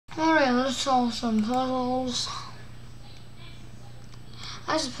Let's solve some puzzles.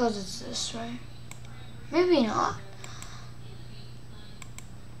 I suppose it's this, right? Maybe not.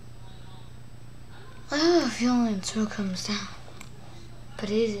 I have a feeling it still comes down. But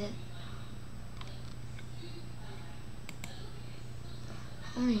is it?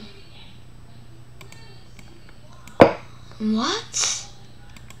 What?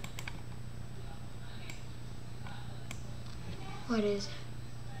 What is it?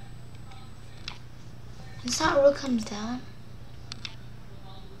 It's not rook comes down.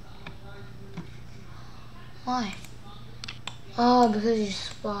 Why? Oh, because you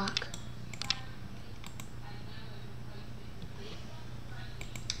block.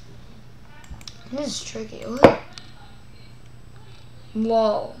 This is tricky. What?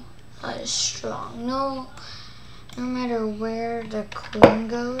 Whoa, that is strong. No matter where the queen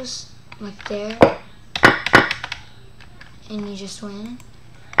goes, like there, and you just win.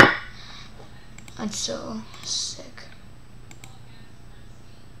 That's so sick.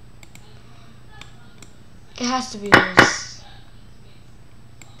 It has to be this.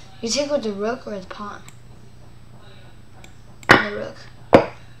 You take with the rook or the pawn? The rook.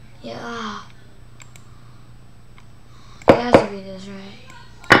 Yeah. It has to be this, right?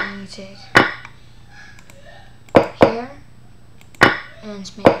 And you take here, and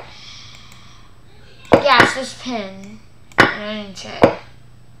it's me. Yeah, it's this pin, and then you check.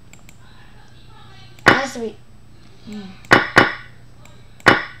 It has to be.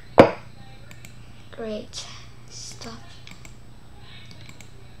 Great stuff.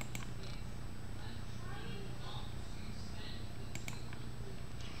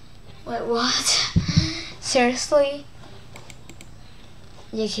 Wait, what? Seriously?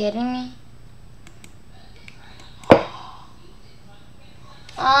 You kidding me?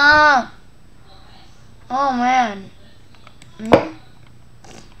 Ah! Oh man.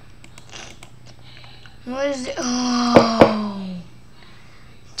 What is it? Oh!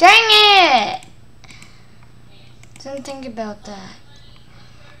 Dang it! Didn't think about that.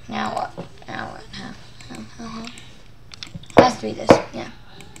 Now what? Now what? Has to be this. Yeah.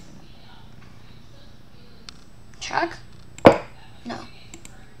 Check? No.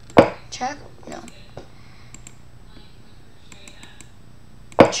 Check? No.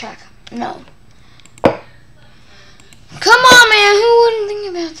 Check? No. Come on, man! Who wouldn't think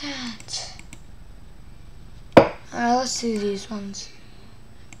about that? Alright, let's do these ones.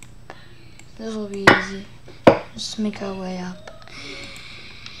 This will be easy. Just make our way up.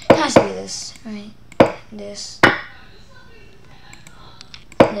 It has to be this, right? This.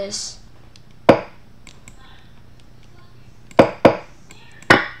 This.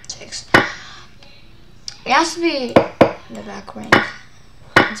 Six. It has to be the back rank.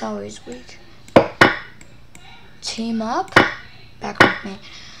 It's always weak. Team up. Back rank me.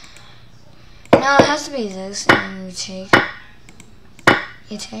 No, it has to be this, and you take.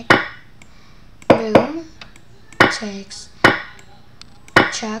 You take. Boom. Takes.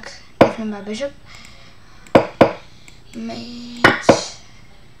 Check. Defended by bishop. Mate.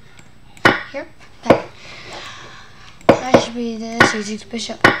 Here. Back. That should be this. You take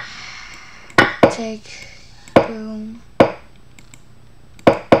bishop. Take. Boom.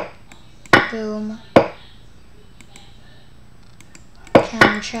 Boom.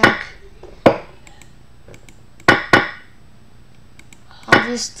 Counter check.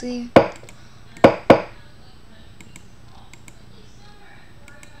 Obviously.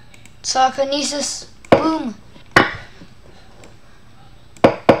 Psychokinesis. Boom.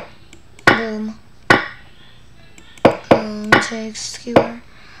 Boom. Boom. Takes skewer.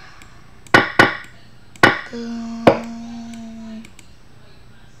 Boom.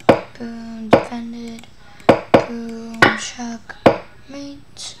 Boom. Defended. Boom. Check.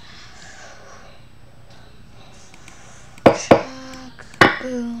 Mate. Check.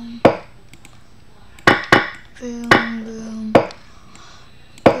 Boom. Boom. Boom.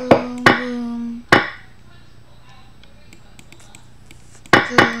 Boom. Boom.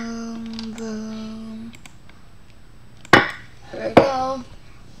 Boom. Boom. There we go.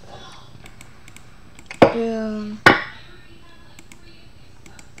 Boom.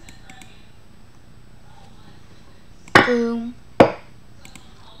 Boom.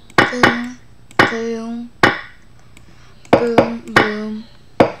 Boom. Boom. Boom. Boom.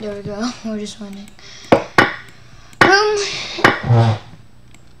 There we go. We're just winning. Boom.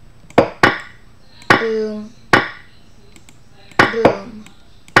 Boom. Boom.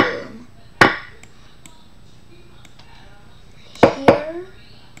 Boom. Here.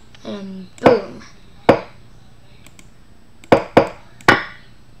 And boom.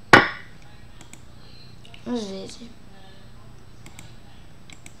 This is easy.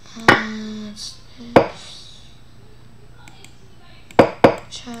 It's this.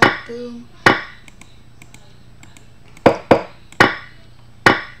 Check, boom.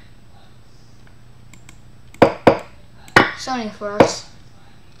 So many forks.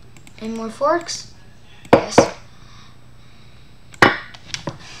 Any more forks? Yes.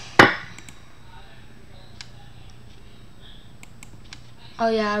 Oh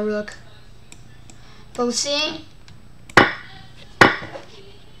yeah, rook. Posing.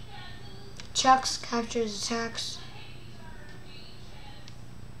 Checks, captures, attacks.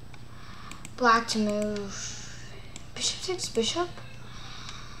 Black to move. Bishop takes bishop?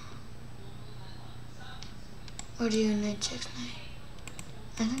 Or do you knight checks knight?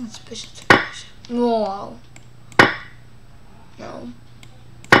 I think it's bishop takes bishop. Whoa. No.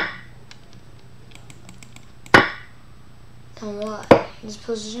 And what? This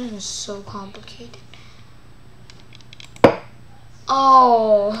position is so complicated.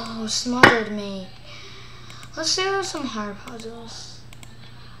 Oh, smothered me. Let's do some hard puzzles.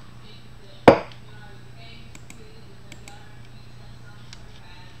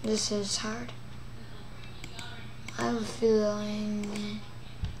 This is hard. I have a feeling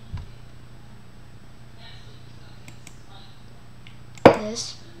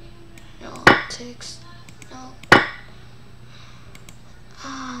this. No, takes. No.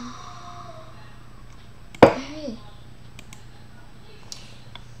 Hey.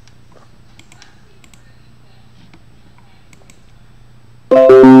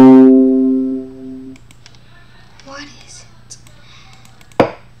 What is it?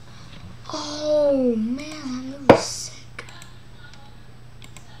 Oh man, that move is sick.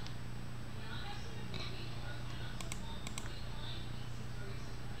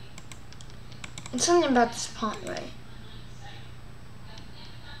 It's something about this pawn, right?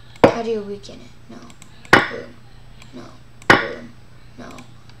 How do you weaken it? No. Boom. No. Boom. No.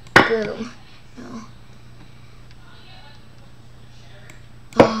 Boom. No.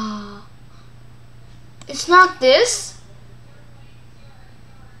 It's not this?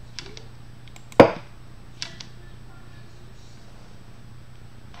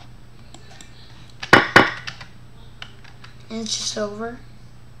 And it's just over?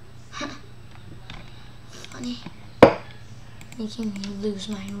 Funny. Making me lose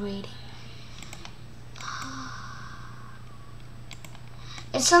my rating.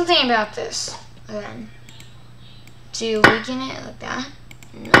 It's something about this. Again. Do you weaken it like that?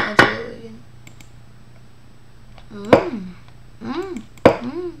 No, do you weaken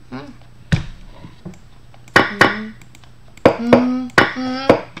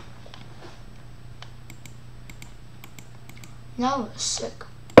That was sick.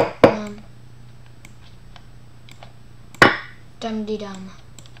 Dum-de-dum.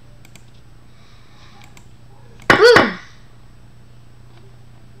 Boom!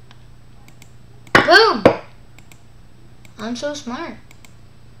 Boom! I'm so smart.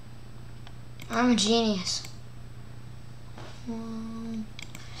 I'm a genius.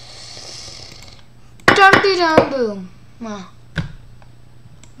 Dum-de-dum boom.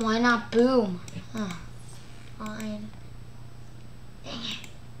 Why not boom? Fine. Dang it.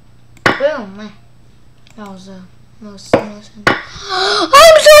 Boom. That was the most. I'm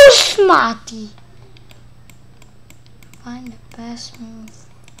so smarty. Find the best move.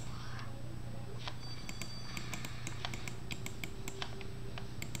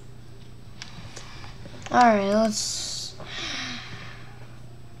 Alright, let's.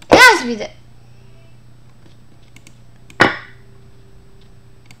 It has to be that.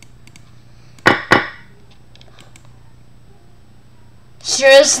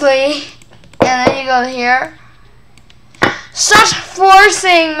 Seriously? And then you go here? Stop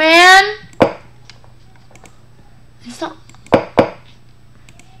forcing, man! It's not.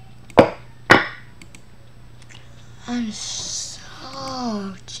 I'm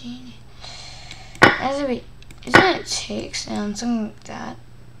so genius. Isn't it takes and something like that?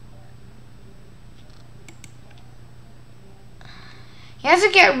 You have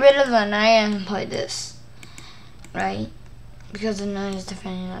to get rid of the knight and play this, right? Because the knight is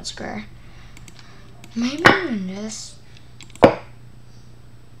defending that square. Maybe even this.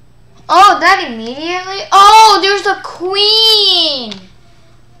 Oh, that immediately? Oh, there's the queen!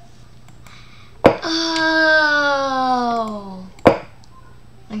 Oh.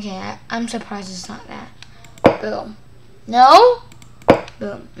 Okay, I'm surprised it's not that. Boom. No?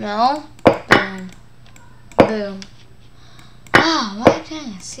 Boom. No? Boom. Boom. Ah, why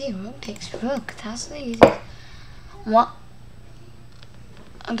can't I see? Rook takes rook. That's the easiest. What?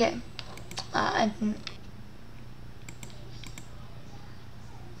 Okay. I didn't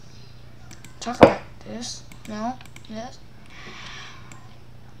talk about this. No? Yes?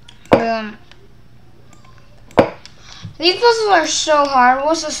 Boom. These puzzles are so hard.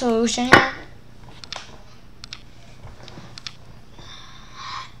 What's the solution here?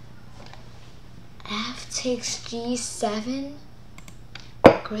 F takes G7.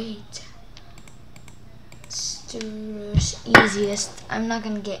 Great. Let's do the easiest. I'm not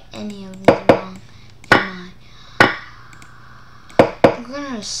gonna get any of these wrong, am I? I'm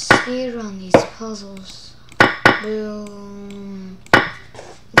gonna speedrun these puzzles. Boom.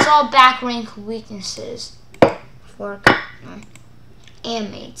 It's all back rank weaknesses. Fork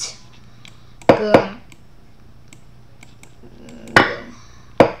and mate. Boom. Boom.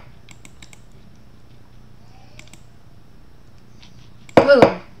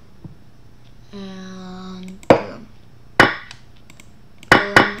 Boom. And boom.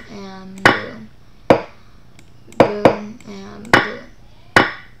 Boom and boom. Boom and boom.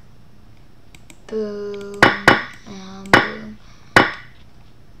 Boom and boom.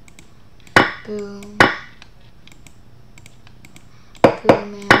 Boom.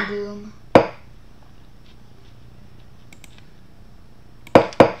 Boom and boom.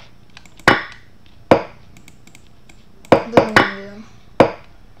 Boom and boom. Boom.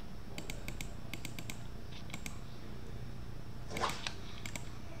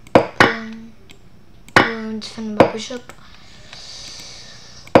 Boom. Defended by bishop.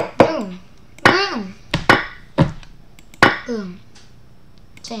 Boom. Boom. Boom.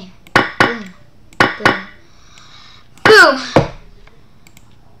 Dang. Boom. Boom. Boom.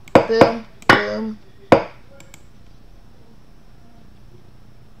 Boom. Boom.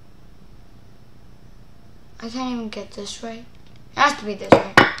 I can't even get this right. It has to be this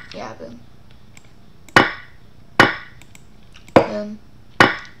right. Yeah, boom. Boom.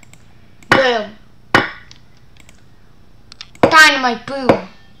 Boom. Dynamite, boom.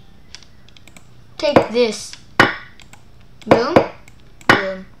 Take this. Boom.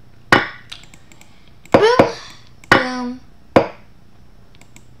 Boom. Boom. Boom.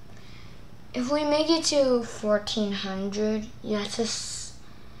 If we make it to 1400, you have to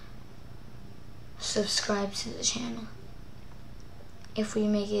subscribe to the channel. If we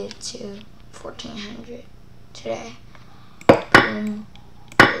make it to 1400 today. Boom.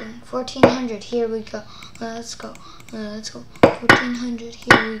 Boom. 1400, here we go. Let's go. Let's go. 1400,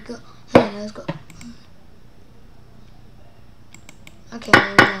 here we go. Let's go. Okay,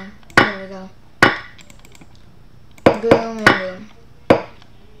 there we go. There we go. Boom and boom.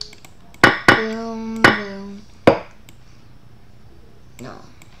 Boom, boom. No.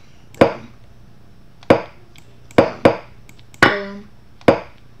 Boom. Boom. Boom.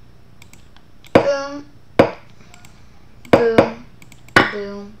 Boom. Boom.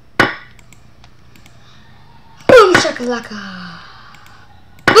 Boom. Boom shakalaka.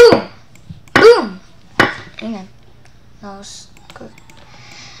 Boom. Boom. Hang on. That was good.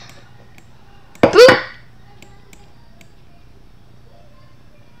 Boom.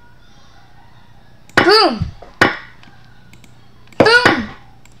 Boom! Boom!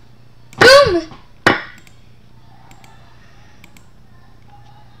 Boom!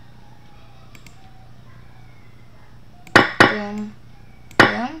 Boom.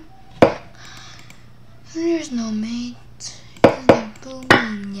 Boom. There's no mate. Is there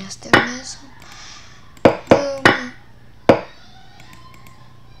boom? Yes, there is. Boom.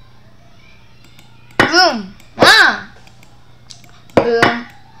 Boom! Ah! Boom.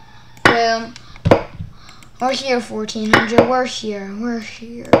 Boom. We're here, 1400. We're here. We're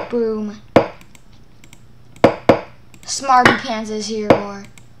here. Boom. Smarty Pants is here, boy.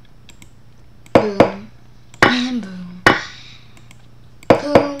 Boom. And boom.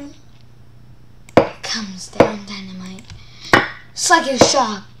 Boom. Comes down dynamite. Psychic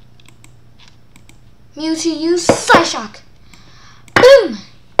shock. Mewtwo use Psyshock. Boom.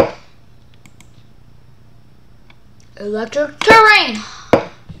 Electric terrain.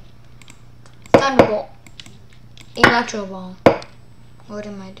 Thunderbolt. Electro ball. What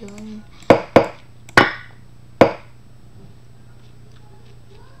am I doing?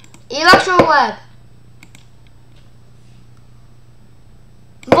 Electro web.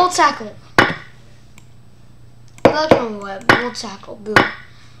 Volt tackle. Electro web. Volt tackle. Boom.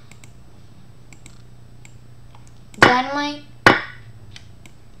 Dynamite.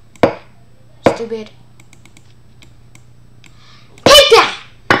 Stupid. Take that.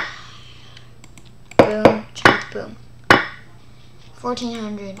 Boom. Boom.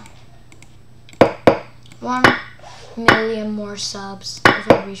 1400. 1 million more subs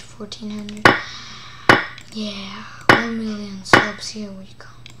if I reach 1400. Yeah, 1 million subs. Here we go.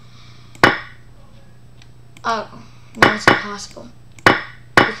 Oh, no, it's impossible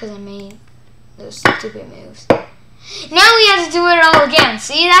because I made those stupid moves. Now we have to do it all again.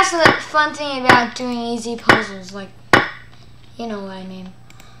 See, that's the fun thing about doing easy puzzles. Like, you know what I mean.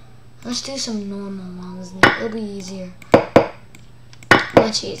 Let's do some normal ones. It'll be easier.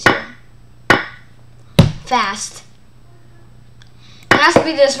 Much easier. Fast. It has to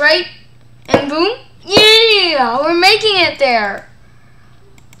be this, right? And boom. Yeah! We're making it there.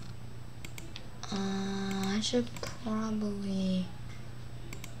 I should probably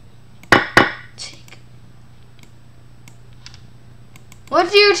take...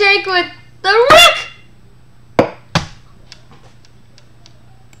 What do you take with the rook?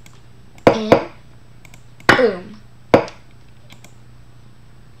 And boom.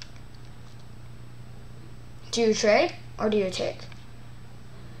 Do you trade or do you take?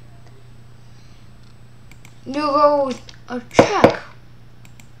 You go with a check.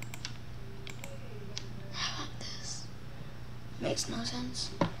 How about this? Makes no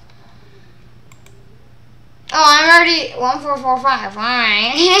sense. Oh, I'm already 1445. All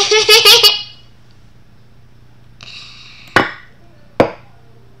right.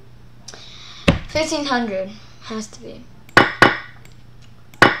 1500 has to be.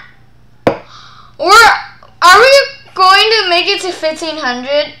 Or are we going to make it to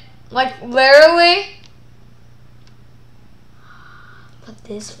 1500? Like literally? But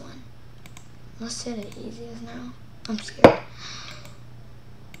this one. Let's do the easiest now. I'm scared.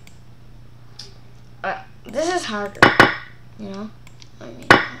 This is harder. You know? I mean,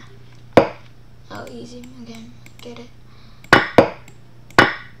 oh, easy again. Get it?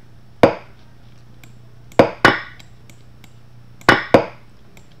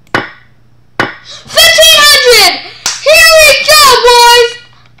 1500! Here we go, boys!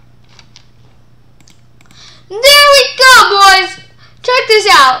 There we go, boys! Check this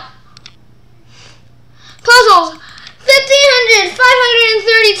out. Puzzles. 1500,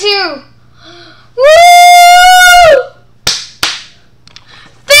 532. Woo!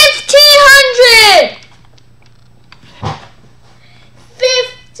 1500!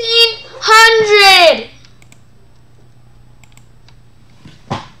 1500!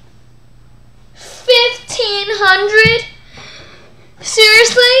 1500?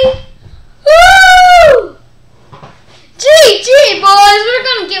 Seriously? Woo! GG, boys! We're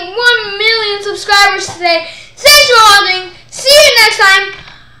gonna get 1 million subscribers today. Thanks for watching. See you next time.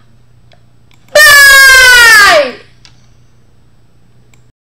 Bye!